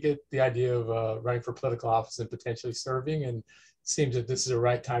get the idea of running for political office and potentially serving, and it seems that this is the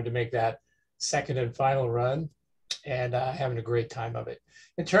right time to make that second and final run, and having a great time of it.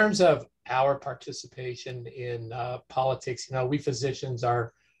 In terms of our participation in politics, you know, we physicians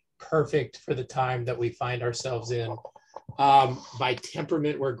are perfect for the time that we find ourselves in. By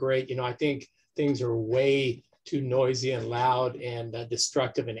temperament, we're great. You know, I think things are way too noisy and loud and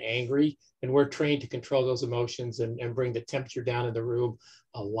destructive and angry. And we're trained to control those emotions and bring the temperature down in the room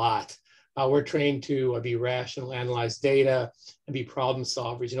a lot. We're trained to be rational, analyze data, and be problem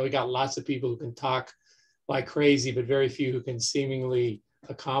solvers. You know, we got lots of people who can talk like crazy, but very few who can seemingly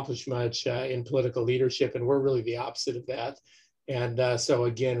accomplish much in political leadership. And we're really the opposite of that. And so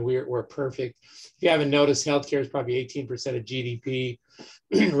again, we're perfect. If you haven't noticed, healthcare is probably 18% of GDP,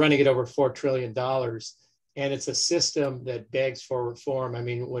 running at over $4 trillion. And it's a system that begs for reform. I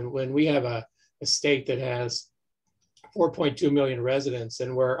mean, when we have a state that has 4.2 million residents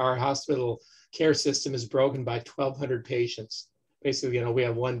and where our hospital care system is broken by 1,200 patients, basically, you know, we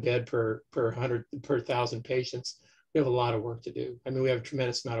have one bed per 1,000 patients. We have a lot of work to do. I mean, we have a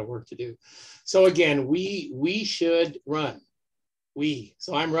tremendous amount of work to do. So again, we should run.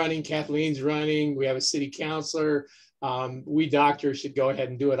 So I'm running, Kathleen's running, we have a city councilor. We doctors should go ahead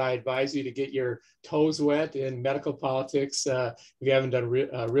and do it. I advise you to get your toes wet in medical politics if you haven't done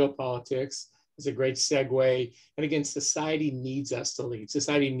real politics. It's a great segue. And again, society needs us to lead.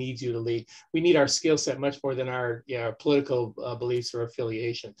 Society needs you to lead. We need our skill set much more than our political beliefs or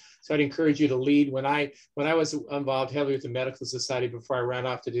affiliation. So I'd encourage you to lead. When I was involved heavily with the medical society before I ran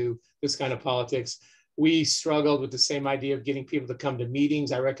off to do this kind of politics, we struggled with the same idea of getting people to come to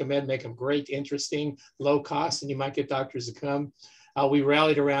meetings. I recommend make them great, interesting, low cost, and you might get doctors to come. We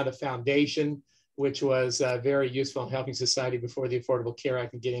rallied around a foundation, which was very useful in helping society before the Affordable Care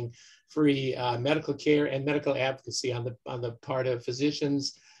Act and getting free medical care and medical advocacy on the part of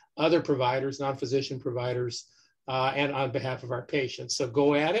physicians, other providers, non-physician providers, and on behalf of our patients. So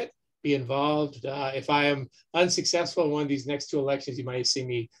go at it. Be involved. If I am unsuccessful in one of these next two elections, you might see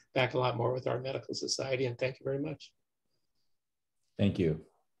me back a lot more with our medical society. And thank you very much. Thank you.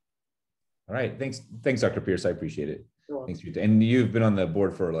 All right. Thanks, Dr. Pierce. I appreciate it. Thanks. And you've been on the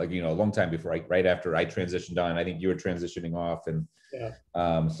board for a long time before, right after I transitioned on. I think you were transitioning off, and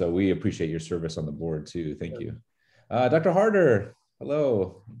yeah. So we appreciate your service on the board too. Thank you. Dr. Harder,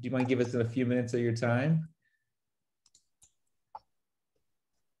 hello. Do you mind giving us a few minutes of your time?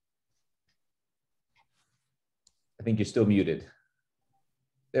 I think you're still muted.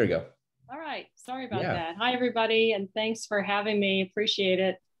 There we go. All right. Sorry about that. Hi, everybody, and thanks for having me. Appreciate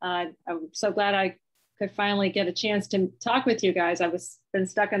it. I'm so glad I could finally get a chance to talk with you guys. Been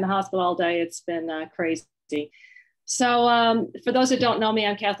stuck in the hospital all day. It's been crazy. So for those who don't know me,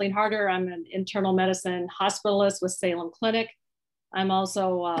 I'm Kathleen Harder. I'm an internal medicine hospitalist with Salem Clinic. I'm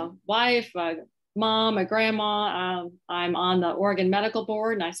also a wife, a mom, a grandma. I'm on the Oregon Medical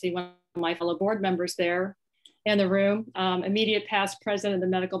Board, and I see one of my fellow board members there in the room, immediate past president of the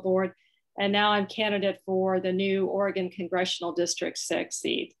medical board. And now I'm candidate for the new Oregon Congressional District 6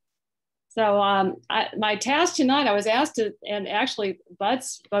 seat. So my task tonight, I was asked to, and actually Bud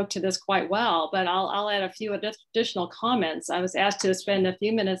spoke to this quite well, but I'll add a few additional comments. I was asked to spend a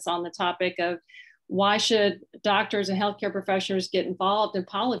few minutes on the topic of why should doctors and healthcare professionals get involved in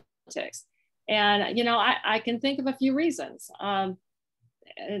politics? And, you know, I can think of a few reasons.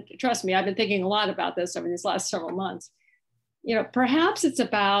 Trust me, I've been thinking a lot about this over these last several months. You know, perhaps it's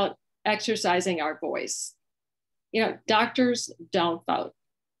about exercising our voice. You know, doctors don't vote.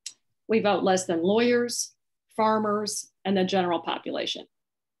 We vote less than lawyers, farmers, and the general population.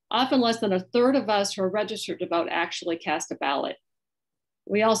 Often less than a third of us who are registered to vote actually cast a ballot.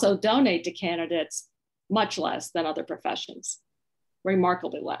 We also donate to candidates much less than other professions,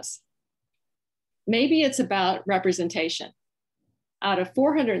 remarkably less. Maybe it's about representation. Out of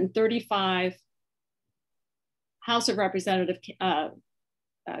 435 House of Representative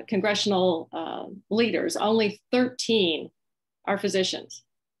congressional leaders, only 13 are physicians,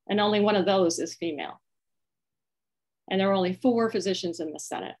 and only one of those is female. And there are only 4 physicians in the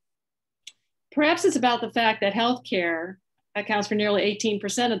Senate. Perhaps it's about the fact that healthcare accounts for nearly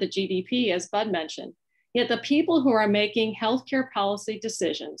 18% of the GDP, as Bud mentioned, yet the people who are making healthcare policy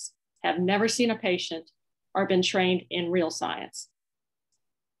decisions have never seen a patient or been trained in real science.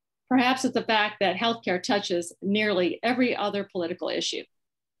 Perhaps it's the fact that healthcare touches nearly every other political issue.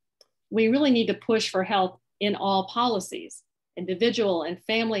 We really need to push for health in all policies, individual and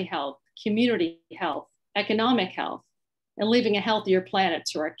family health, community health, economic health, and leaving a healthier planet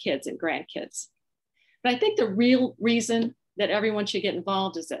to our kids and grandkids. But I think the real reason that everyone should get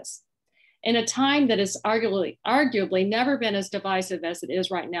involved is this. In a time that has arguably never been as divisive as it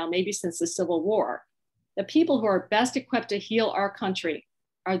is right now, maybe since the Civil War, the people who are best equipped to heal our country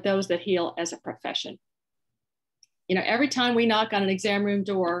are those that heal as a profession. You know, every time we knock on an exam room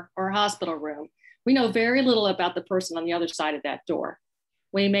door or a hospital room, we know very little about the person on the other side of that door.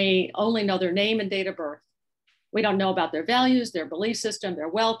 We may only know their name and date of birth. We don't know about their values, their belief system, their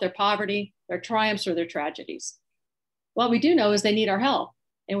wealth, their poverty, their triumphs, or their tragedies. What we do know is they need our help.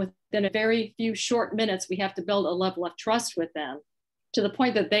 And within a very few short minutes, we have to build a level of trust with them to the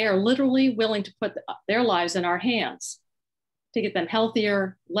point that they are literally willing to put their lives in our hands to get them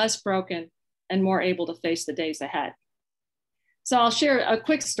healthier, less broken, and more able to face the days ahead. So I'll share a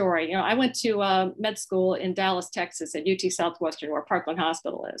quick story. You know, I went to med school in Dallas, Texas at UT Southwestern, where Parkland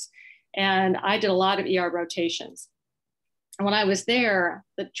Hospital is. And I did a lot of ER rotations. And when I was there,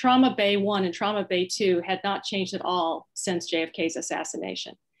 the Trauma Bay 1 and Trauma Bay 2 had not changed at all since JFK's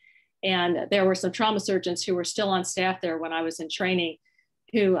assassination. And there were some trauma surgeons who were still on staff there when I was in training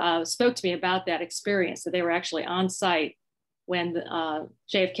who spoke to me about that experience. So they were actually on site when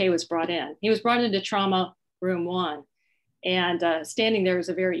JFK was brought in. He was brought into Trauma Room 1. And standing there was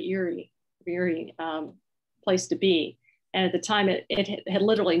a very eerie place to be. And at the time, it had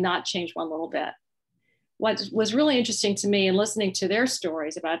literally not changed one little bit. What was really interesting to me in listening to their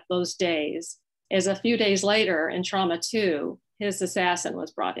stories about those days is a few days later in Trauma 2, his assassin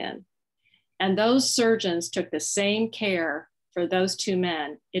was brought in. And those surgeons took the same care for those 2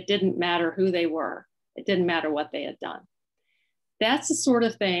 men. It didn't matter who they were. It didn't matter what they had done. That's the sort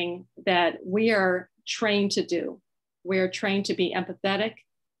of thing that we are trained to do. We are trained to be empathetic.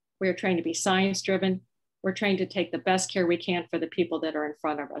 We are trained to be science-driven. We're trained to take the best care we can for the people that are in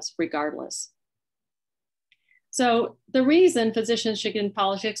front of us, regardless. So the reason physicians should get in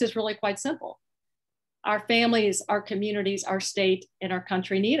politics is really quite simple. Our families, our communities, our state, and our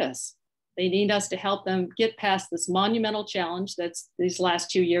country need us. They need us to help them get past this monumental challenge that these last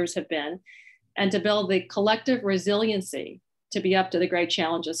 2 years have been, and to build the collective resiliency to be up to the great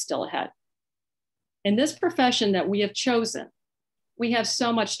challenges still ahead. In this profession that we have chosen, we have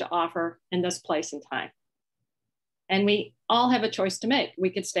so much to offer in this place and time. And we all have a choice to make. We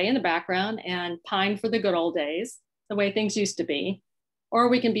could stay in the background and pine for the good old days, the way things used to be, or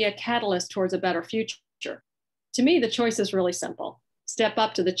we can be a catalyst towards a better future. To me, the choice is really simple. Step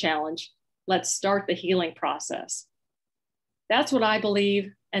up to the challenge. Let's start the healing process. That's what I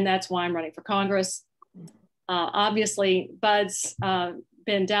believe, and that's why I'm running for Congress. Obviously, Bud's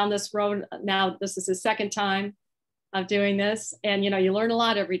been down this road now. This is his 2nd time of doing this. And, you know, you learn a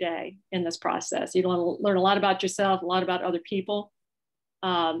lot every day in this process. You learn a lot about yourself, a lot about other people.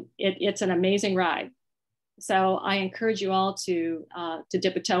 It's an amazing ride. So I encourage you all to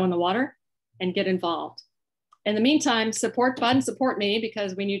dip a toe in the water and get involved. In the meantime, support Bud and support me,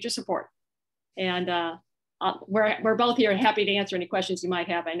 because we need your support. And we're both here and happy to answer any questions you might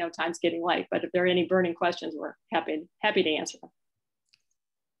have. I know time's getting late, but if there are any burning questions, we're happy to answer them.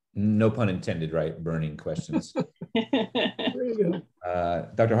 No pun intended, right? Burning questions. There you go.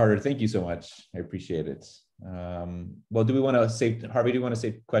 Dr. Harder, thank you so much. I appreciate it. Well, do we want to save, Harvey, do you want to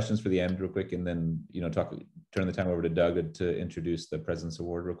save questions for the end real quick, and then, you know, turn the time over to Doug to introduce the President's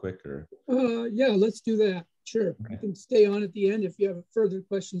Award real quick? Or yeah, let's do that. Sure. Okay. You can stay on at the end if you have further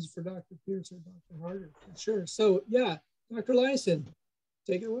questions for Dr. Pierce or Dr. Harder. Sure. So yeah, Dr. Lyson,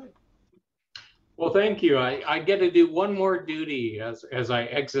 take it away. Well, thank you. I get to do one more duty as I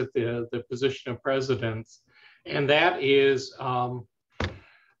exit the position of president, and that is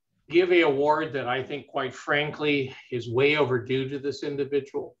give an award that I think, quite frankly, is way overdue to this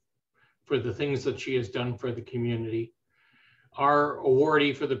individual for the things that she has done for the community. Our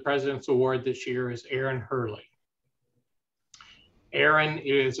awardee for the President's Award this year is Erin Hurley. Erin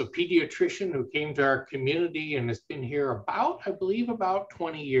is a pediatrician who came to our community and has been here about, I believe, about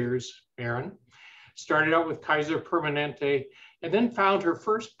 20 years, Erin. Started out with Kaiser Permanente and then found her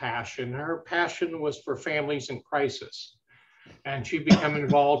first passion. Her passion was for families in crisis. and she became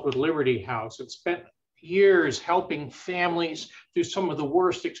involved with Liberty House and spent years helping families through some of the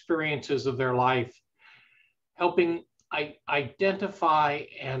worst experiences of their life, helping identify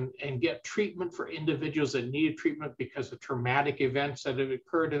and get treatment for individuals that needed treatment because of traumatic events that had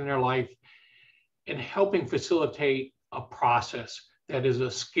occurred in their life, and helping facilitate a process that is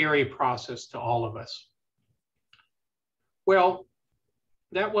a scary process to all of us. Well,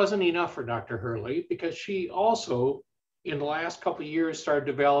 that wasn't enough for Dr. Hurley, because she also, in the last couple of years, started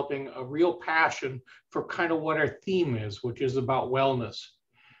developing a real passion for kind of what our theme is, which is about wellness.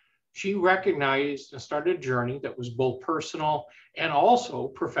 She recognized and started a journey that was both personal and also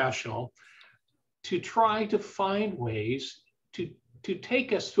professional to try to find ways to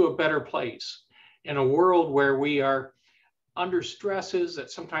take us to a better place in a world where we are under stresses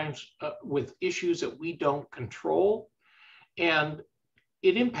that sometimes with issues that we don't control, and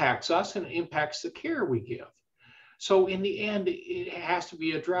it impacts us and it impacts the care we give. So in the end, it has to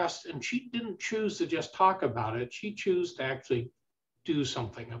be addressed, and she didn't choose to just talk about it. She chose to actually do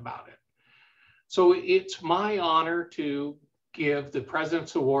something about it. So it's my honor to give the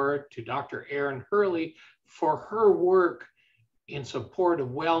President's Award to Dr. Erin Hurley for her work in support of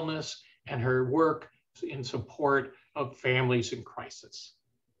wellness and her work in support of families in crisis.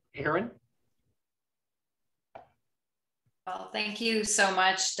 Erin? Well, thank you so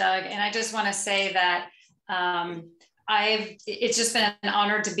much, Doug. And I just want to say that it's just been an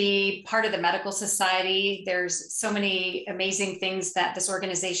honor to be part of the Medical Society. There's so many amazing things that this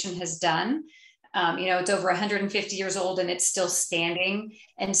organization has done. You know, it's over 150 years old and it's still standing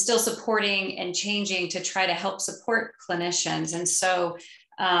and still supporting and changing to try to help support clinicians. And so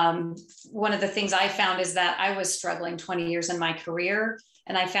one of the things I found is that I was struggling 20 years in my career,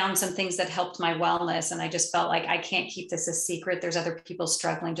 and I found some things that helped my wellness. And I just felt like I can't keep this a secret. There's other people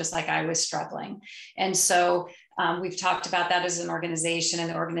struggling just like I was struggling. And so we've talked about that as an organization, and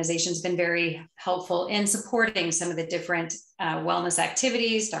the organization's been very helpful in supporting some of the different wellness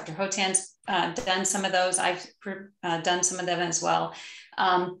activities. Dr. Hotan's done some of those. I've done some of them as well.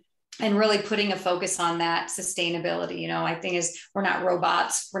 And really putting a focus on that sustainability. You know, I think is we're not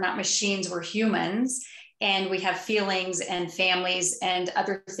robots, we're not machines, we're humans. And we have feelings and families and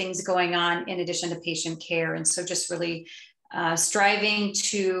other things going on in addition to patient care. And so just really striving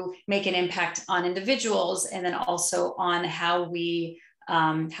to make an impact on individuals, and then also on how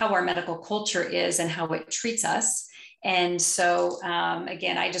our medical culture is and how it treats us. And so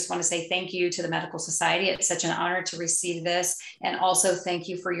again, I just want to say thank you to the Medical Society. It's such an honor to receive this. And also thank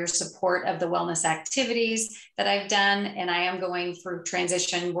you for your support of the wellness activities that I've done. And I am going through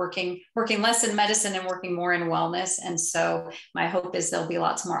transition, working less in medicine and working more in wellness. And so my hope is there'll be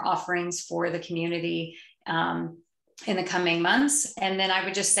lots more offerings for the community in the coming months. And then I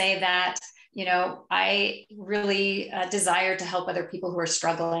would just say that, you know, I really desire to help other people who are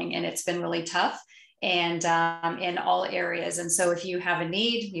struggling, and it's been really tough. And in all areas. And so if you have a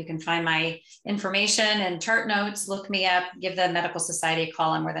need, you can find my information and chart notes, look me up, give the Medical Society a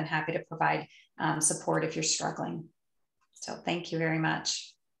call. I'm more than happy to provide support if you're struggling. So thank you very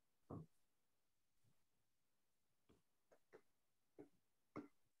much.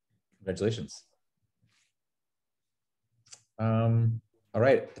 Congratulations. All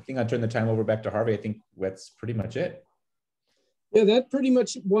right, I think I'll turn the time over back to Harvey. I think that's pretty much it. Yeah, that pretty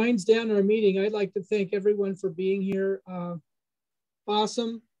much winds down our meeting. I'd like to thank everyone for being here.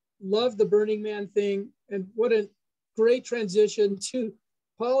 Awesome. Love the Burning Man thing. And what a great transition to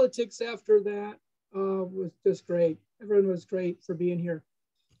politics after that. Was just great. Everyone was great for being here.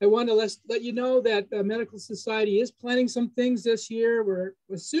 I want to let you know that the Medical Society is planning some things this year. We're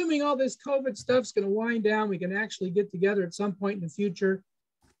assuming all this COVID stuff's going to wind down. We can actually get together at some point in the future.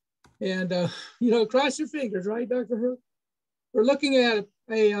 And, you know, cross your fingers, right, Dr. Hurley? We're looking at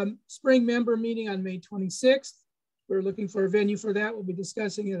a spring member meeting on May 26th. We're looking for a venue for that. We'll be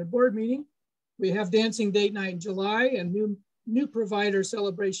discussing at a board meeting. We have dancing date night in July and new provider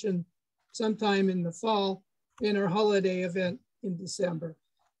celebration sometime in the fall, and our holiday event in December.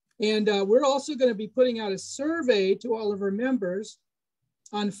 And we're also going to be putting out a survey to all of our members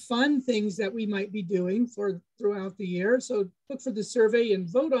on fun things that we might be doing throughout the year. So look for the survey and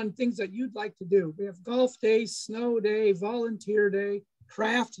vote on things that you'd like to do. We have golf day, snow day, volunteer day,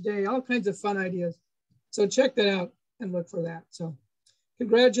 craft day, all kinds of fun ideas. So check that out and look for that. So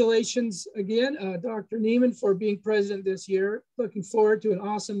congratulations again, Dr. Neiman, for being president this year. Looking forward to an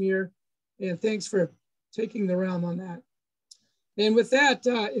awesome year. And thanks for taking the realm on that. And with that,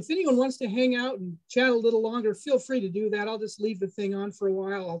 if anyone wants to hang out and chat a little longer, feel free to do that. I'll just leave the thing on for a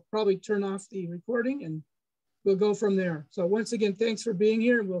while. I'll probably turn off the recording and we'll go from there. So once again, thanks for being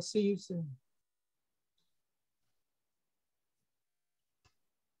here, and we'll see you soon.